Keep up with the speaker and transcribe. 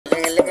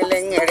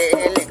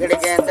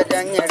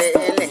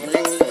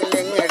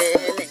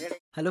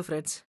Hello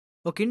friends,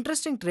 ఒక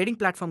interesting trading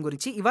platform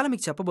గురించి ఇవాళ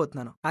మీకు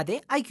చెప్పబోతున్నాను. అదే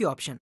ఐక్యూ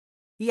ఆప్షన్.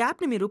 ఈ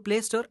యాప్ని మీరు play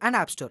store and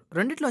app store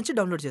రెండిట్లోంచి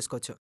download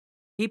చేసుకోవచ్చు.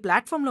 ఈ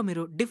ప్లాట్ఫామ్లో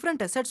మీరు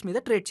డిఫరెంట్ అసెట్స్ మీద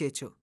ట్రేడ్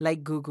చేయొచ్చు,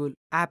 like Google,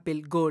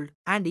 Apple, gold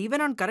and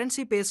even on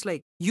currency pairs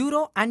like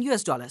euro and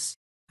US$.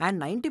 And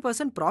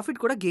 90% profit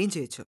కూడా గెయిన్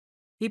చేయొచ్చు.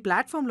 ఈ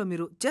ప్లాట్ఫామ్లో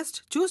మీరు జస్ట్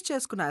చూస్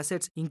చేసుకున్న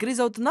అసెట్స్ ఇంక్రీజ్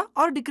అవుతుందా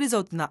ఆర్ డిక్రీజ్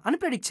అవుతుందా అని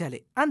ప్రెడిక్ట్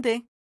చేయాలి, అంతే.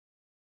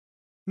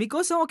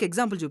 మీకోసం ఒక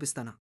ఎగ్జాంపుల్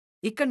చూపిస్తాను.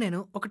 ఇక్కడ నేను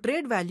ఒక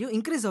ట్రేడ్ వాల్యూ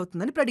ఇంక్రీజ్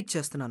అవుతుందని ప్రెడిక్ట్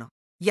చేస్తున్నాను.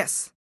 ఎస్,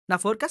 నా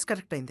ఫోర్కాస్ట్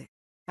కరెక్ట్ అయింది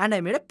and I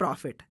made a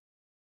profit.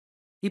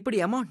 ఇప్పుడు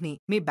ఈ అమౌంట్ని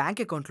మీ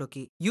బ్యాంక్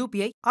అకౌంట్లోకి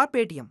UPI are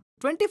Paytm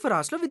 24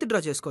 hours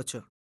withdraw చేసుకోవచ్చు.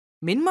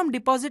 Minimum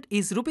deposit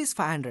is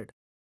 ₹500.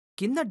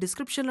 కింద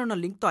డిస్క్రిప్షన్లో ఉన్న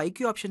లింక్తో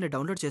ఐక్యూ ఆప్షన్ని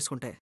డౌన్లోడ్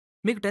చేసుకుంటే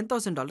మీకు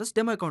 $10,000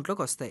 డెమో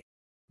అకౌంట్లోకి వస్తాయి.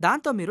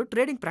 దాంతో మీరు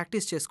ట్రేడింగ్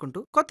ప్రాక్టీస్ చేసుకుంటూ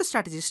కొత్త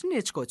స్ట్రాటజీస్ని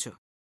నేర్చుకోవచ్చు.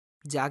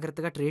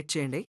 జాగ్రత్తగా ట్రేడ్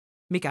చేయండి,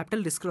 మీ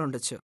క్యాపిటల్ రిస్క్లో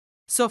ఉండొచ్చు.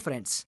 సో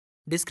ఫ్రెండ్స్,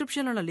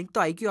 డిస్క్రిప్షన్లో ఉన్న లింక్తో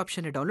ఐక్యూ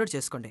ఆప్షన్ని డౌన్లోడ్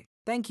చేసుకోండి.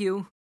 Thank you.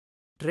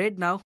 Trade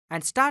now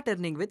and start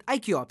earning with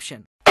IQ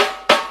option.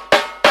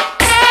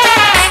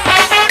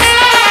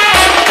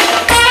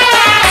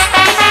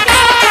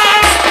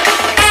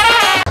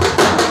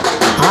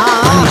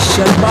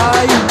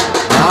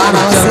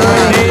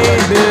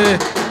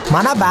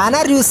 మన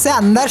బ్యానర్ చూస్తే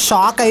అందరు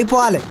షాక్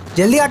అయిపోవాలి.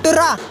 జల్దీ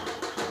అట్టుర్రా.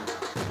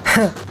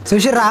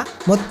 చూసిర్రా,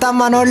 మొత్తం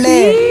మనోళ్ళే.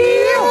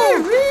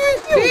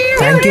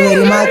 Thank you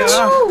very much.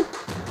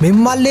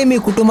 మిమ్మల్ని మీ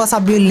కుటుంబ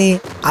సభ్యుల్ని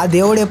ఆ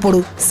దేవుడు ఎప్పుడు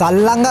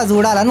సల్లంగా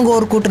చూడాలని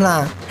కోరుకుంటున్నా.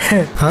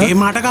 ఏ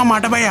మాటగా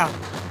మాట భయ్యా,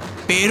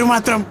 పేరు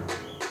మాత్రం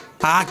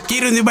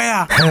అక్కిరుంది భయ్యా.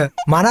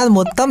 మనది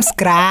మొత్తం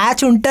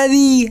స్క్రాచ్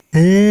ఉంటది.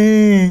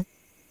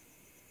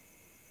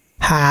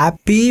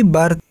 హ్యాపీ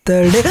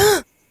బర్త్డే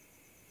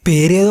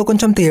పేరేదో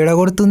కొంచెం తేడా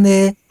కొడుతుంది.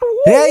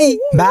 రేయ్,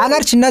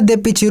 బ్యానర్ చిన్నది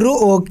తెప్పించిర్రు,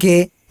 ఓకే.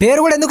 పేరు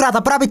కూడా ఎందుకు రా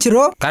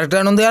తప్పరాపిచ్చిర్రు? కరెక్ట్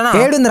గా ఉంది కదా,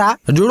 ఏడుందిరా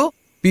చూడు.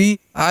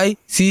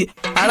 PIC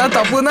అలా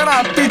తప్పు ఉందని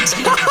అప్పించి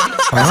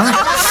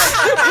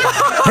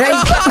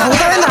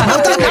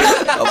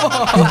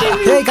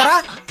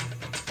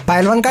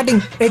పైల్వన్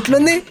కటింగ్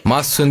ఎట్లుంది?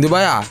 మస్తు ఉంది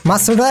భయ్యా.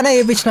 మస్తు ఉంటుందనే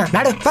చేయించిన.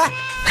 నాడు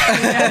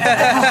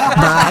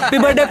హ్యాపీ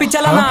బర్త్డే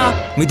పిచ్చాలన్నా,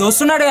 మీ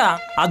దోస్తున్నాడుగా,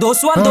 ఆ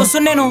దోస్తు వాళ్ళ దోస్తు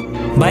నేను.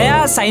 భయ్యా,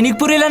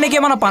 సైనిక్పూరిలో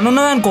నీకేమన్నా పని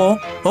ఉన్నదనుకో,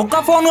 ఒక్క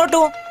ఫోన్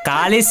కొట్టు,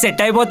 ఖాళీ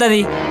సెట్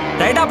అయిపోతుంది.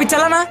 రైట్ ఆ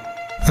పిచ్చాలన్నా?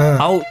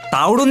 అవు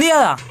తావుడు ఉంది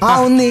కదా?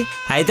 ఉంది.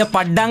 అయితే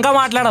పడ్డాక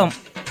మాట్లాడదాం.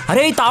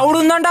 అరే ఈ తావుడు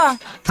ఉందంట.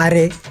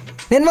 అరే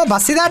నేను మా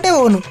బస్సు దాటే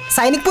పోను,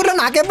 సైనిక్పూర్లో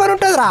నాకేం పని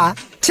ఉంటుంది రా.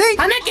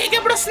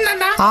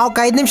 ఒక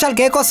 5 నిమిషాలు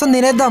కేక్ వస్తుంది,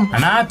 తినేద్దాం.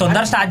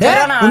 తొందర స్టార్ట్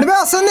చేయరా?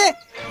 వస్తుంది.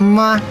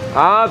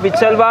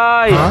 పిచ్చల్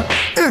bye,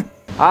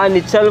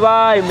 నిచ్చల్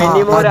bye,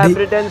 many more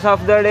హ్యాపీటెన్స్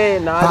of the day.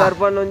 నా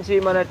తరపున నుంచి,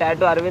 మన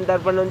టాటూ అరవింద్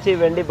తరపున నుంచి,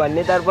 వెండి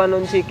బన్నీ తరపున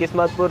నుంచి,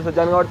 కిస్మత్పూర్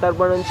సుజన్ గౌడ్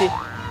తరపున నుంచి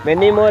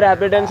many more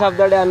హ్యాపీటెన్స్ of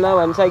the day అన్న.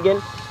 వన్స్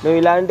అగైన్ నువ్వు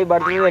ఇలాంటి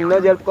బర్త్డే ఎన్నో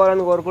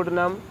జరుపుకోవాలని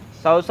కోరుకుంటున్నాం.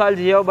 100 साल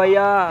జియో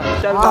భయ్యా.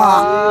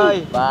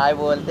 బాయ్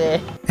బోల్తే.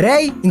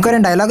 రేయ్, ఇంకో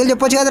 2 డైలాగులు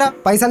చెప్పొచ్చు కదరా,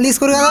 పైసలు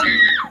తీసుకోరు కదా.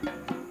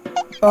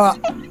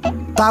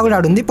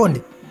 తాగుడాడుంది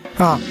పోండి.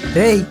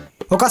 రేయ్,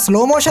 ఒక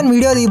స్లో మోషన్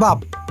వీడియో దీ బాబ్.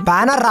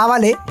 బ్యానర్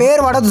రావాలి,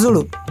 పేరు పడదు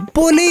చూడు,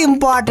 పులి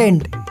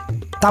ఇంపార్టెంట్.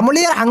 తమిళ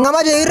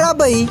హంగమా చేయరా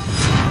బై,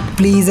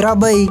 ప్లీజ్ రా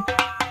బై.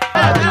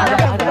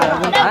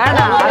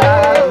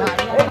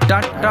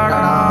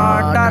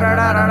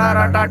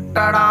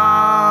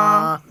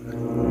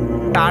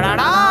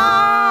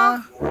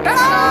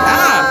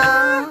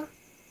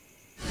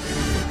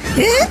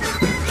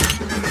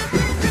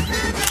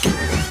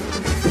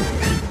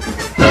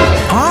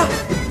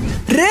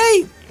 రేయ్,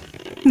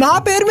 నా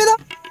పేరు మీద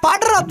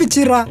పాట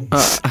రాపిచ్చిర్రా.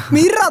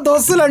 మీర్రా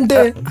దోస్తులంటే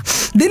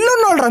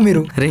దిల్లున్నోళ్ళరా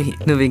మీరు. రే,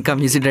 నువ్వు ఇంకా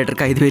మ్యూజిక్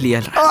డైరెక్టర్కి 5,000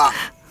 ఇవ్వాలి.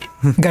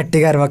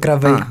 గట్టిగా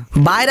అరవక్రాబాయ్.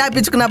 బాయ్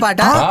రాపించుకున్న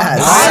పాట,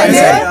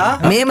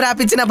 మేం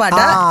రాపించిన పాట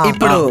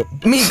ఇప్పుడు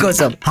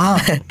మీకోసం.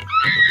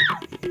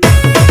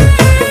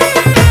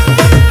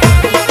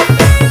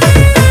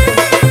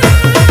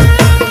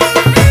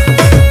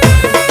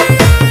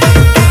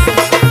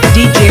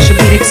 DJ should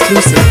be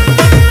exclusive.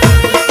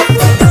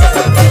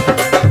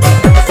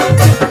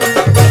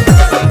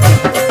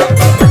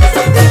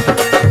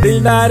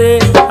 దిల్దారే,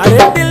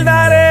 అరే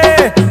దిల్దారే,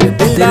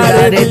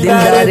 దిల్దారే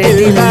దిల్దారే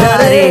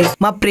దిల్దారే,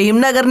 మా ప్రేమ్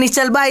నగర్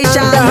నిశ్చల్ బాయ్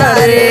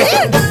శాందారే.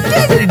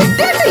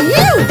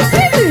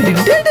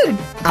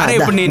 అరే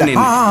ఇప్పుడు నేను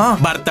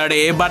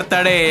బర్త్డే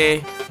బర్త్డే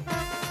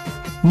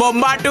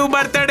బొమ్మాటు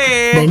బర్త్డే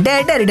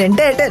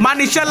మా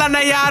నిశ్చల్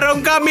అన్నయ్య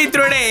రొంక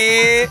మిత్రుడే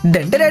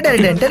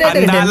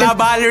అందాల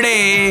బాలుడే.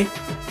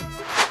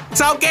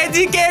 100 kg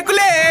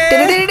కేకులే,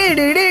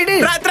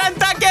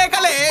 రాత్రంతా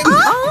కేకలే.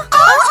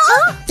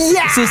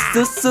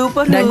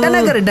 సూపర్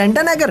డంటనగర్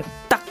డంటనగర్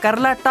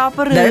టక్కర్ల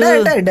టాపర్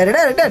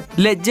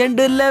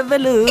లెజెండ్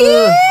లెవెల్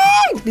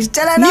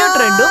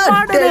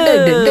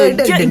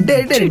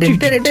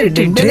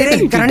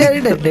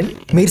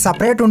మీరు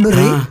సపరేట్ ఉండు,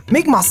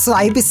 మీకు మస్తు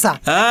అయిపిస్తా.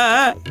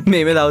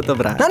 మేమే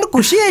తాగుతాం రా. నన్ను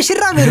ఖుషి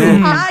చేసిర్రా మీరు.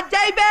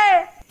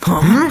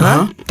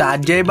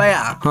 స్టార్ట్ చేయి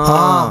భయ్యా.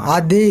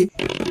 అది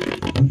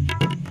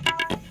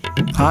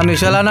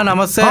నిషాల్ అన్న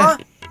నమస్తే.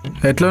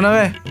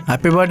 ఎట్లున్నావే?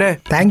 Happy birthday.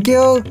 Thank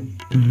you.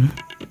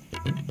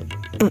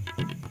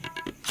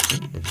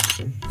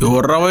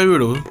 ఎవర్రా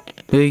వీడు?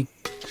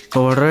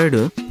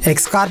 ఓడరాడు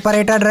ఎక్స్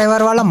కార్పొరేటర్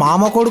డ్రైవర్ వాళ్ళ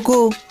మామ కొడుకు.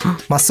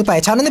 మస్తు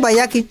పైచానుంది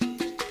భయ్యాకి.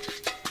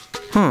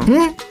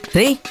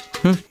 రే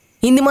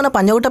ఇంది మన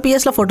పంజగుట్ట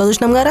పిఎస్ లో ఫోటో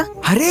చూసినాం గారా.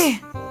 అరే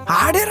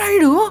ఆడే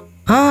రాయుడు.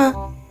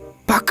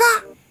 పక్క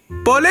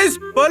పోలీస్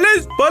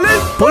పోలీస్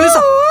పోలీస్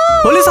పోలీసా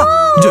పోలీసా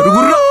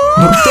జరుగుర్రా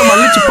దొరికితే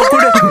మళ్ళీ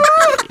చిప్పకూడే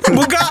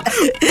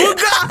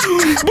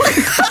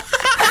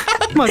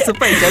మస్తు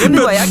పైసలు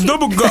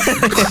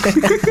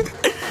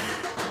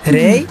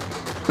రే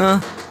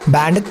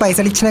బ్యాండ్కి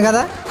పైసలు ఇచ్చిన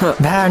కదా,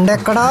 బ్యాండ్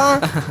ఎక్కడా?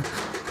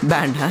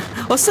 బ్యాండ్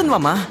వస్తుంది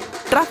మామ,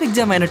 ట్రాఫిక్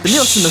జామ్ అయినట్టుంది.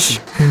 వస్తుంది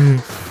వస్తుంది.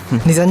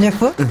 నిజం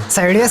చెప్పు,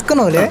 సైడ్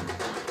వేసుకున్నావులే.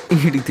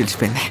 వీడికి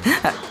తెలిసిపోయింది.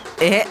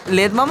 ఏ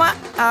లేదు మామ,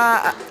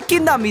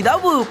 కింద మీద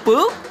ఊపు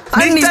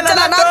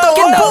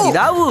కింద మీద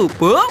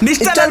ఊపు.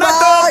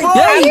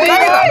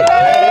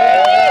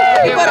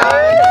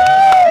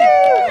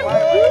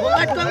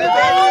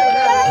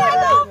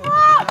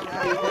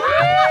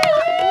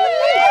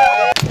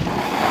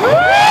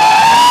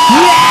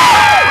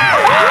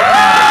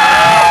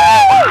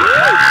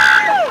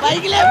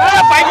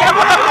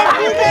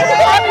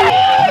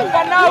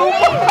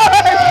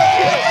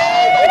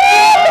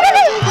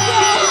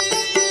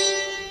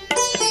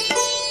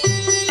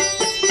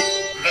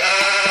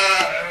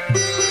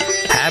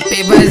 హ్యాపీ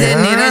బర్త్డే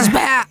నీరజ్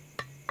భాయ్.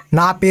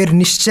 నా పేరు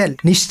నిశ్చల్,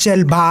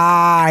 నిశ్చల్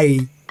భాయ్.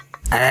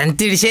 అదంతా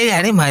తెలిసే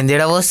కానీ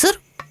మందిడ వస్తారు.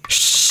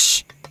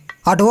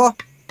 అటు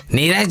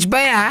నీరజ్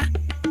భాయ్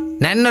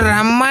నన్ను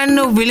రమ్మని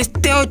నువ్వు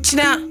పిలిస్తే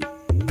వచ్చినా,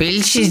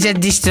 పిలిచి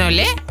ఇజ్జత్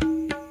తీస్తున్నావులే.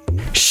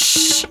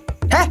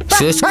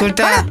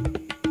 చూసుకుంటా.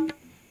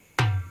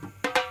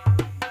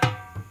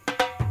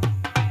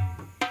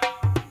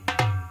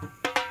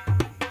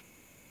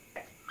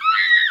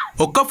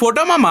 ఒక్క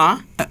ఫోటో మామా.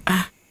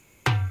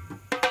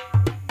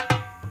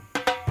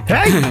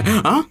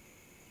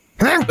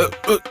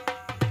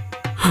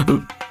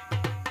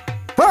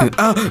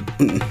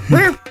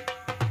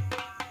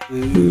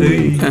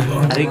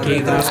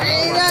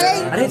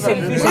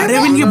 అరే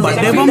వీనికి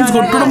బర్త్డే బాంబ్స్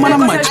కొట్టడం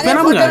మనం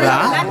మర్చిపోయినాం కదా.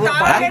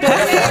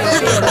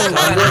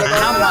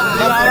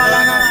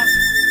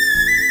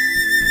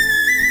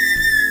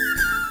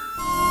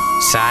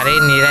 సారీ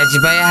నీరజ్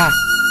భాయ్,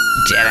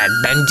 జర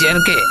అడ్డం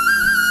చేరుకే.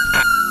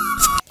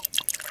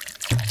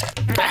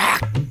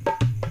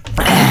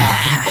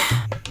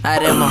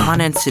 అరే మమ్మ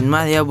నేను సినిమా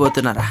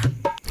తీయబోతున్నారా,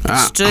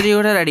 స్టోరీ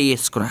కూడా రెడీ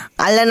చేసుకున్నా.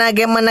 అలా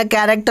నాకేమన్నా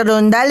క్యారెక్టర్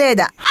ఉందా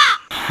లేదా?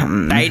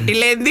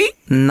 టైటిల్ ఏంది?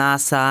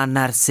 నాసా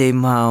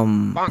నరసింహం.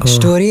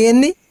 స్టోరీ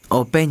ఏంది?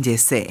 ఓపెన్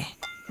చేస్తే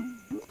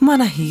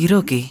మన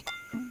హీరోకి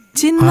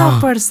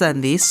చిన్నప్పటి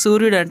సంది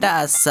సూర్యుడు అంటే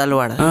అస్సలు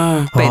వాడదు.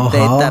 పెద్ద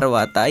అయిన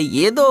తర్వాత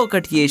ఏదో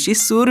ఒకటి చేసి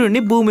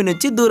సూర్యుడిని భూమి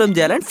నుంచి దూరం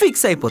చేయాలని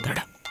ఫిక్స్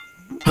అయిపోతాడు.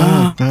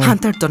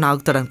 అంతటితో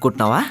నాగుతాడు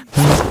అనుకుంటున్నావా?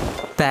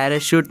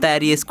 పారాషూట్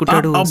తయారు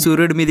చేసుకుంటాడు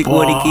సూర్యుడి మీదకి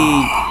కోనికి.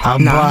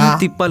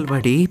 తిప్పలు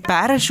పడి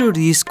పారాషూట్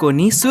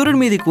తీసుకొని సూర్యుడి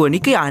మీదకి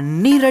కోనికి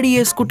అన్ని రెడీ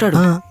చేసుకుంటాడు.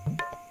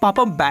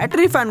 పాపం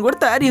బ్యాటరీ ఫ్యాన్ కూడా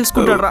తయారు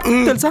చేసుకుంటాడు రా,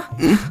 తెలుసా?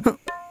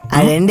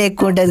 అదెండి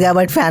ఎక్కువ ఉంటుంది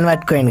కాబట్టి ఫ్యాన్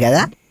పట్టుకోండి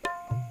కదా.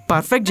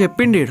 పర్ఫెక్ట్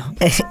చెప్పిండి.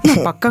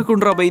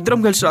 పక్కకుండ్రా ఇద్దరం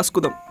కలిసి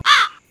రాసుకుందాం.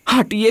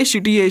 అటు చేసి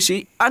ఇటు చేసి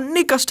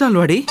అన్ని కష్టాలు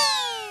పడి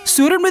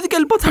సూర్యుడి మీదకి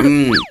వెళ్ళిపోతాడు.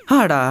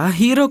 ఆడ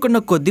హీరోకున్న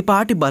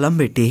కొద్దిపాటి బలం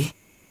పెట్టి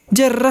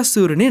జర్ర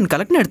సూర్యుని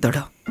వెనకాలకు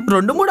నెడతాడు.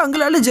 2-3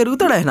 అంగుళాలే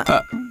జరుగుతాడు ఆయన.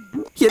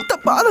 ఎంత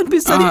బాధ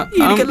అనిపిస్తుంది.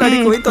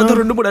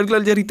 2-3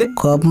 అంగుళాలు జరిగితే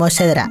కోపం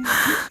వస్తుందిరా.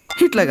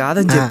 ఇట్లా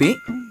కాదని చెప్పి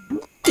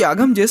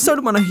త్యాగం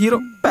చేస్తాడు మన హీరో.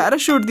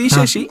 పారాషూట్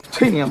తీసేసి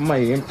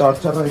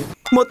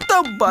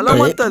మొత్తం బలం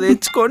అంతా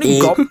తెచ్చుకొని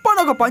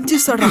గొప్పనొక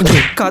పంచిస్తాడు.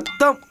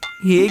 కత్తం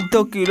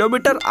 1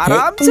 కిలోమీటర్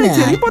ఆరాంసే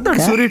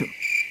జరిగిపోతాడు సూర్యుడు.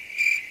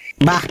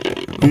 బా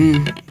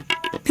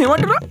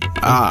ఏమంటారా?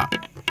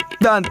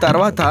 దాని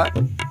తర్వాత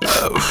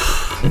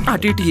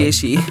అటు ఇటు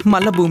చేసి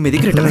మళ్ళా భూమి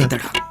మీదకి రిటర్న్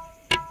అవుతాడు.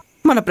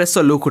 మన ప్రెస్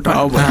వాళ్ళు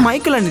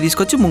మైకులన్నీ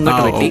తీసుకొచ్చి ముంగట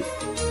పెట్టి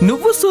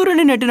నువ్వు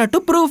సూర్యుని నెట్టినట్టు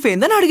ప్రూఫ్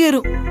ఏందని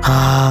అడిగారు.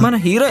 మన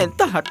హీరో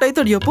ఎంత హట్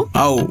అవుతాడు చెప్పు.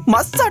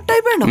 మస్తు హట్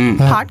అయిపోయాడు.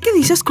 హార్ట్ కి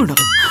తీసేసుకుంటాం.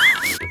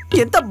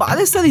 ఎంత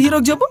బాధేస్తుంది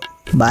హీరోకి చెప్పు.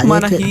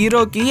 మన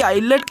హీరోకి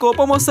హైలైట్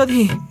కోపం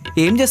వస్తుంది.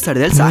 ఏం చేస్తాడు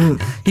తెలుసా?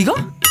 ఇగో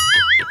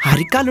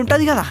హరికాలు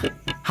ఉంటది కదా,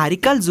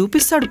 హరికాలు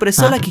చూపిస్తాడు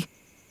ప్రెస్ వాళ్ళకి.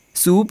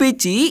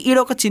 చూపించి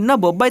ఈడొక చిన్న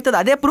బొబ్బ అవుతుంది,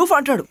 అదే ప్రూఫ్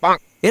అంటాడు.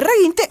 ఎర్ర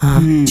ఇంతే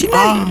చిన్న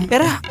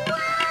ఎర్ర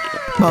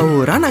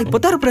బౌరాన్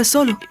అయిపోతారు ప్రెస్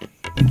వాళ్ళు.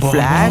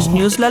 ఫ్లాష్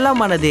న్యూస్లలో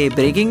మనదే,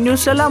 బ్రేకింగ్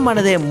న్యూస్లలో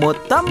మనదే,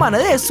 మొత్తం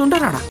మనదే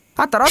వేస్తుంటారు ఆడ.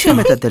 ఆ తర్వాత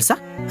ఏమవుతుంది తెలుసా?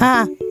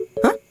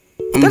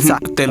 తెలుసా?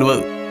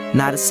 తెలియదు.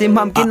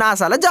 నరసింహంకి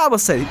నాసాల జాబ్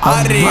వస్తుంది.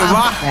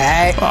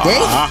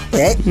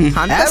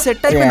 అంతా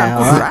సెట్ అయిపోయింది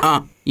అనుకుంటురా.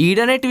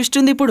 ఈడనే ట్విస్ట్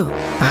ఉంది ఇప్పుడు.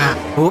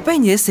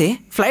 ఓపెన్ చేస్తే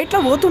ఫ్లైట్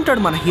లో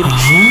పోతుంటాడు మన హీరో.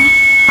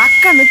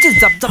 అక్కడ నుంచి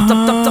జప్ జప్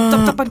జప్ జప్ జప్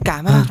జప్ జప్ అని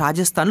కెమెరా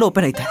రాజస్థాన్ లో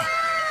ఓపెన్ అవుతుంది.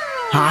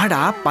 ఆడ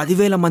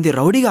 10,000 మంది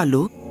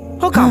రౌడీగాళ్ళు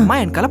ఒక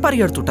అమ్మాయి వెనకాల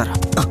పరిగెడుతుంటారు.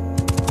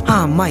 ఆ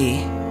అమ్మాయి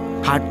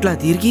అట్లా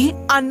తిరిగి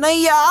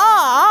అన్నయ్యా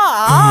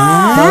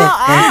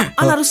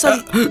అని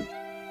అరుస్తుంది.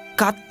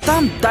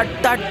 కత్తం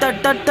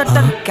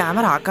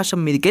కెమెరా ఆకాశం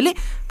మీదకి వెళ్ళి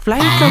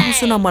ఫ్లైట్ లో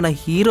కూర్చున్న మన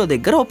హీరో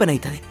దగ్గర ఓపెన్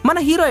అవుతుంది. మన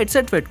హీరో హెడ్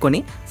సెట్ పెట్టుకుని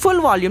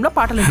ఫుల్ వాల్యూమ్ లో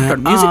పాటలు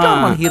వింటాడు. మ్యూజిక్ లో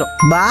మన హీరో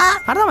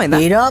అర్థమైందా?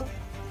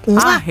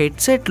 ఆ హెడ్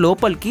సెట్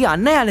లోపలికి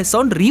అన్నయ్య అనే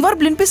సౌండ్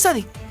రీవర్బ్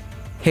వినిపిస్తుంది.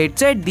 హెడ్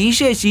సెట్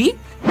తీసేసి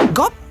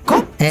గప్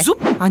గప్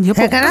జుప్ అని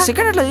చెప్పి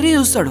సెకండ్ అట్లా తిరిగి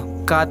చూస్తాడు.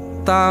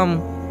 కత్తం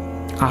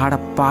ఆడ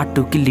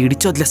పాటుకి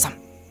లీడిచి వదిలేస్తాం.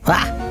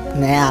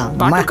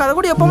 పాటు కథ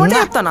కూడా చెప్పమంటే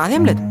చెప్తాను,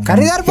 అదేం లేదు.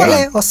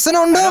 వస్తూనే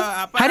ఉండు.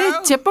 అరే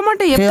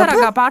చెప్పమంటే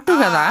చెప్తారా పాటు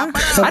కదా?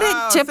 అరే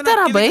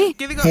చెప్తారా భయ్?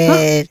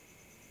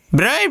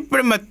 బ్రో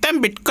ఇప్పుడు మొత్తం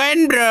బిట్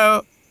కాయిన్ బ్రో.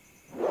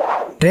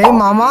 రే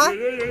మామా,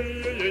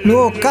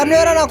 నువ్వు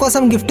ఒక్కరినేరా నా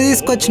కోసం గిఫ్ట్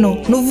తీసుకొచ్చినావు.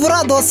 నువ్వురా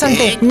దోస్త్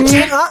అంటే.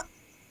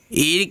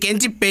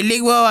 ఈడికెంచి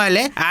పెళ్ళికి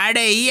పోవాలి, ఆడ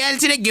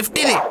ఇయ్యాల్సిన గిఫ్ట్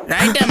ఇది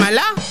రైట్.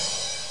 మళ్ళా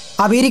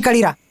ఆ బీరి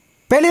కడిగిరా,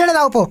 పెళ్ళి కూడా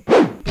తాగుపో.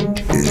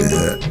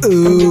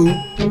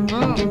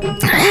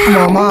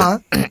 మామా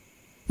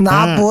నా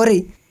పోరి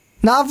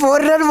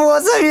నన్ను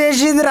మోసం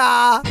చేసిందిరా.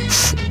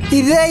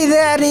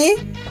 ఇదే అని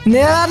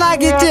నేనా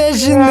నాకు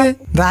ఇచ్చేసింది.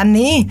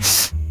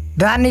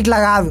 దాన్ని ఇట్లా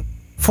కాదు,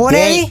 ఫోన్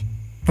అయ్యి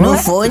నువ్వు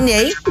ఫోన్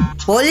చేయి,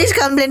 పోలీస్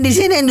కంప్లైంట్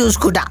ఇచ్చి నేను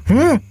చూసుకుంటా.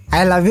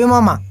 ఐ లవ్ యూ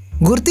మామా.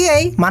 గుర్తు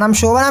అయ్యి మనం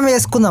శోభనం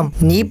చేసుకుందాం.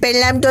 నీ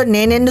పెళ్ళంతో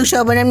నేనెందుకు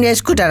శోభనం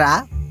చేసుకుంటారా?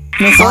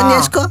 నువ్వు ఫోన్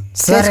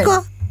చేసుకో.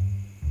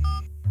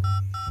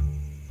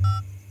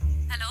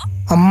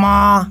 అమ్మా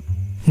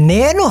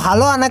నేను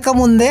హలో అనక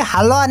ముందే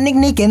హలో అన్ని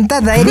నీకెంత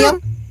ధైర్యం?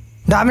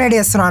 డామినేట్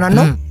చేస్తున్నావు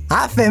నన్ను.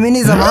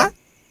 ఫెమినిజమా?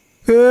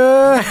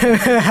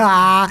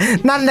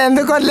 నన్ను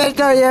ఎందుకు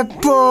వదిలేసావు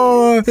చెప్పు.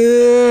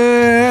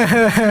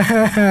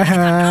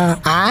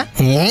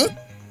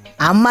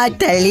 అమ్మ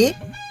తల్లి,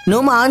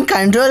 నువ్వు మా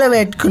కంట్రోల్లో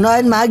పెట్టుకున్నావు,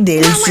 అది మాకు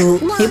తెలుసు.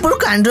 ఇప్పుడు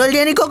కంట్రోల్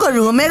చేయడానికి ఒక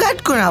రూమే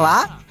కట్టుకున్నావా?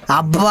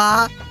 అబ్బా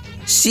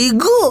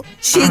సిగ్గు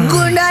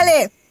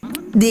ఉండాలి.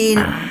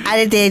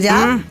 అరే తేజ,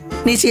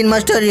 నీ సినిమా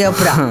స్టోరీ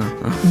చెప్పురా.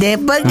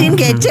 దెబ్బకి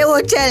దీనికి హెచ్చే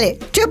వచ్చాలి.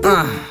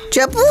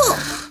 చెప్పు.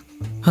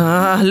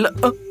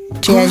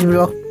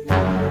 బ్రో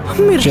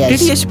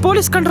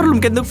పోలీస్ కంట్రోల్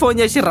రూమ్ ఎందుకు ఫోన్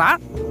చేసి రా?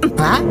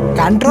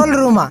 కంట్రోల్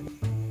రూమా?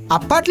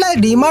 అప్పట్లో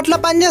డిమార్ట్ లో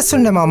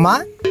పనిచేస్తుండే మా అమ్మ.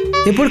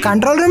 ఇప్పుడు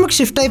కంట్రోల్ రూమ్ కి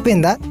షిఫ్ట్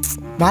అయిపోయిందా?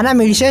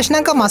 మనం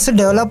ఇడిచేసినాక మస్తు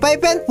డెవలప్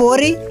అయిపోయింది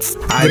పోరి.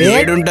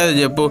 ఉంటది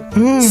చెప్పు.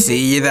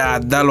 సీదా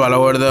అద్దాలు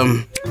వలగొడదాం.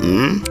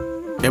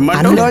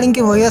 అన్లోడింగ్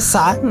కి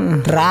పోయొస్తా,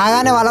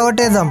 రాగానే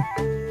వలగొట్టేద్దాం.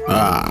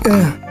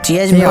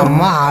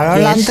 అమ్మ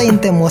ఆడవాళ్ళంతా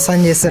ఇంతే మోసం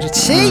చేస్తారు.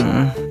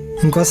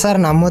 ఇంకోసారి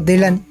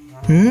నమ్మొద్దులని.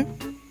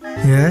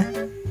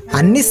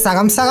 అన్ని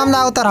సగం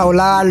తాగుతారు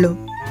అవులాళ్ళు.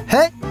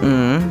 హే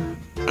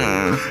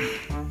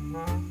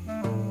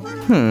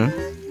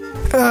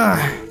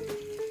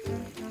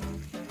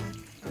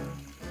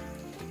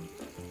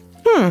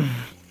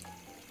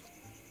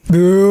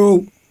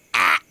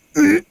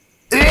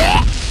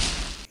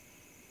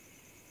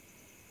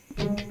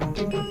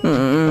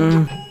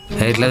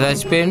ఎట్లా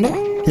చచ్చిపోయిండు?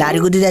 లారీ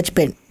గుద్ది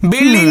చచ్చిపోయింది.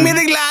 బిల్డింగ్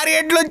మీదకి లారీ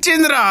ఎట్లా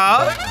వచ్చిందిరా?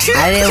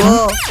 అరే ఓ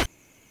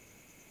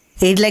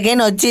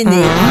ఇట్లకైనా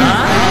వచ్చింది,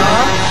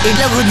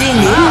 ఇట్లా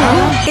గుద్దింది,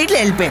 ఇట్లా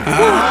వెళ్ళిపోయింది.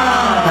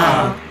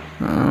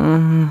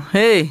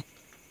 హే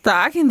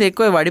తాకింది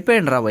ఎక్కువ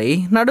పడిపోయింది రా భయ్.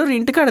 నడు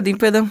ఇంటికాడ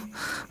దింపేద్దాం.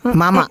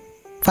 మామ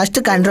ఫస్ట్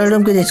కంట్రోల్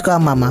రూమ్ కి తెచ్చుకో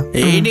మామ.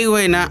 ఇంటికి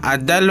పోయినా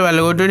అద్దాలు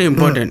వలగొట్టడం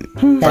ఇంపార్టెంట్.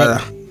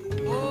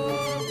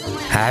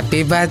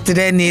 హ్యాపీ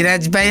బర్త్డే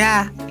నీరజ్ భయ్యా.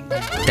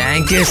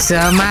 Thank you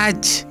so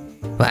much.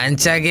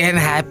 Once again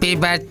happy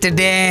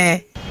birthday.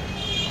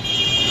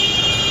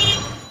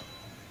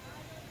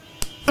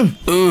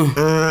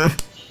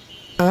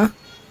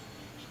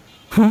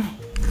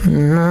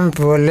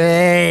 పోలే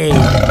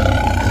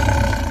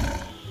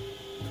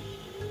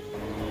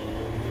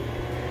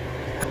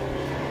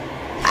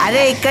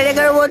అరే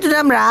ఇక్కడెక్కడ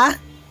పోతున్నాం రా?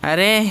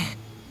 అరే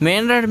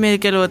మెయిన్ రోడ్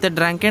మీదకి వెళ్ళిపోతే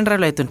డ్రంక్ అండ్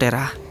డ్రైవ్లు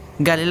అవుతుంటారా,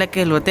 గలీలోకి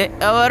వెళ్ళిపోతే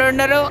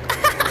ఎవరుండరు.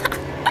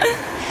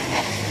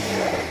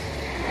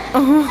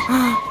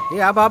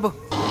 బాబు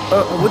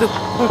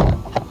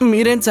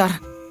మీరేం సార్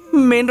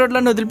మెయిన్ రోడ్లో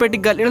వదిలిపెట్టి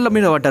గలీల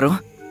మీద పడ్డారు?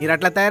 మీరు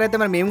అట్లా తయారైతే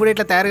మరి మేము కూడా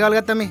ఇట్లా తయారు కావాలి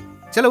కదా తమ్మి.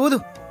 చలో ఊదు.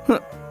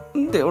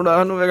 దేవుడా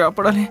నువ్వే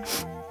కాపాడాలి.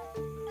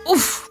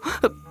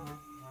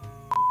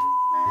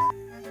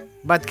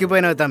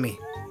 బతికిపోయినావు తమ్మి.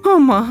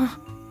 అమ్మా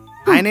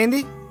ఆయన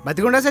ఏంది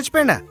బతికుండా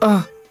చచ్చిపోయిందా?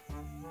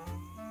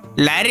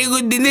 లారీ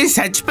గుద్దింది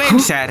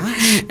చచ్చిపోయింది సార్.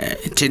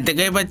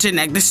 చింతకాయ పచ్చి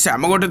నాకు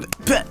సమ్మగొట్టదు.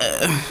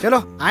 చలో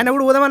ఆయన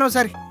కూడా ఊదామని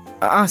ఒకసారి.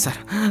 సార్.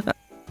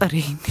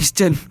 అరే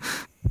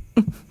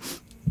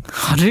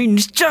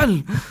నిశ్చల్,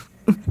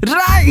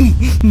 రాయ్.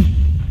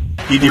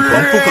 ఇది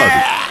పంపు కాదు,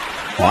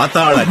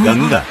 పాతాళ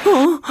గంగ.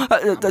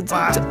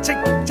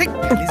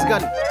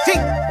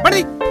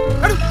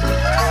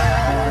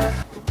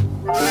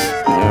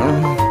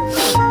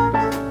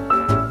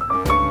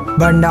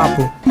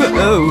 బండాపు.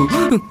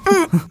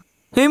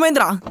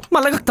 ఏమైందిరా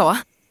మళ్ళా కక్తావా?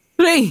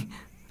 రే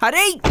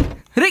అరే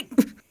రే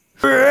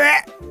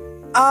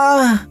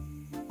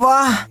వా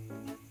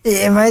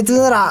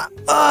ఏమైతుందిరా?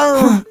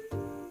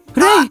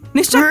 రే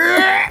నిశ్చల్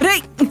రే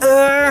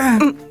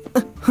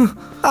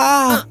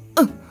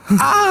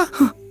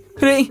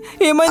రే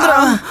ఏమైందిరా?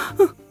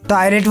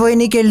 టాయిలెట్ పోయి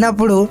నీకు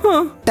వెళ్ళినప్పుడు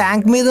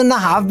ట్యాంక్ మీద ఉన్న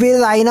హాఫ్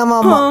బీర్ అయినా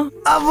మామ.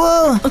 అబ్బో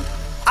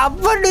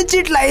అప్పటి నుంచి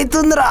ఇట్లా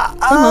అవుతుందిరా.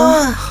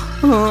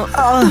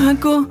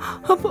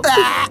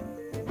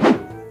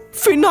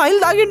 ఫినాయిల్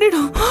తాగిండి.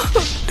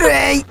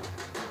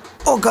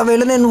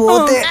 ఒకవేళ నేను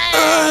పోతే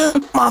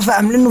మా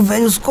ఫ్యామిలీ నువ్వే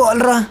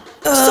చూసుకోవాలరా.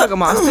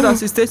 సగం ఆస్తి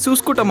రాసిస్తే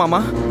చూసుకుంటా మామ,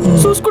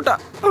 చూసుకుంటా.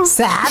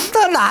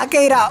 శాంతో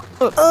నాకైరా,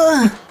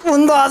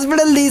 ముందు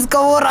హాస్పిటల్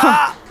తీసుకోవరా.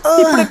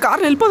 ఇప్పుడే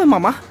కార్ వెళ్ళిపోదాం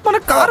మామ, మన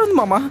కార్ ఉంది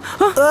మామ.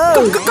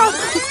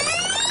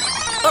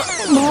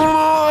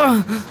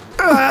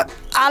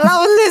 అలా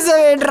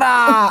వదిలేసావేట్రా.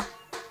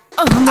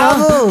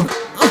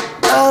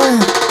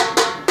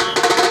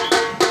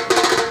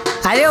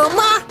 అరే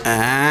ఉమ్మా,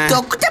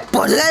 తొక్కితే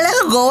పొద్దుగాల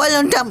గోవాలో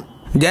ఉంటాం.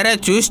 జరా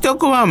చూసి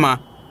తక్కువ అమ్మ,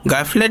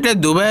 గఫ్లెట్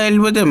దుబాయ్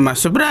వెళ్ళిపోతే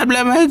మస్తు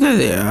ప్రాబ్లం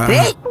అవుతుంది.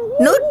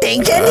 నువ్వు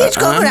టెన్షన్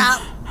తీసుకోకురా,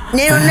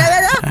 నేను ఉన్నా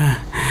కదా.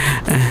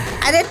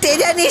 అరే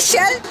తేజ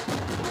నిశ్చల్,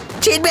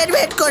 సీట్ బెల్ట్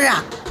పెట్టుకోరా.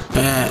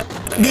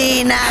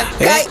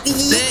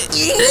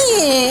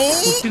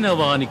 పుట్టిన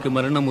వానికి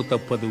మరణము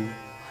తప్పదు,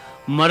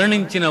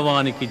 మరణించిన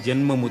వానికి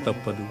జన్మము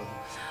తప్పదు.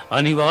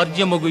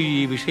 అనివార్యమగు ఈ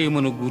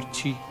విషయమును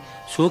గూర్చి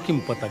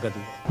శోకింప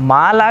తగదు.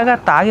 మాలాగా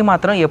తాగి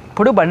మాత్రం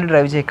ఎప్పుడు బండి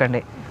డ్రైవ్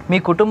చేయకండి. మీ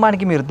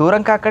కుటుంబానికి మీరు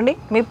దూరం కాకండి,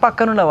 మీ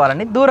పక్కనున్న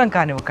వాళ్ళని దూరం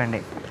కానివ్వకండి.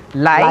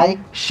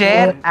 లైక్,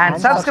 షేర్ అండ్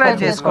సబ్స్క్రైబ్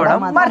చేసుకోవడం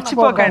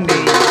మర్చిపోకండి.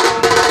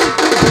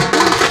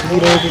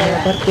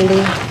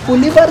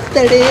 పులి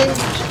బర్త్డే.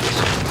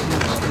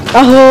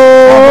 అహో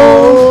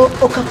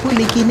ఒక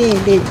పులికి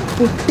నేనే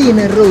పుట్టిన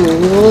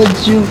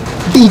రోజు.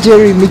 DJ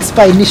remix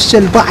by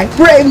Nischal by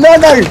Prem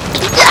Nagar.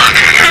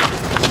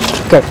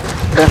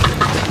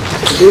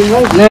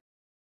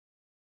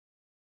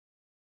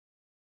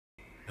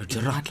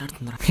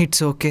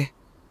 It's okay.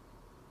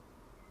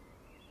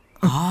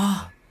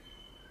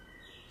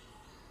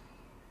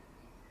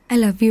 I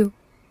love you.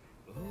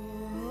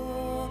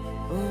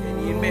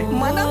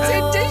 మనం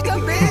సెట్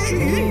చేసినాం.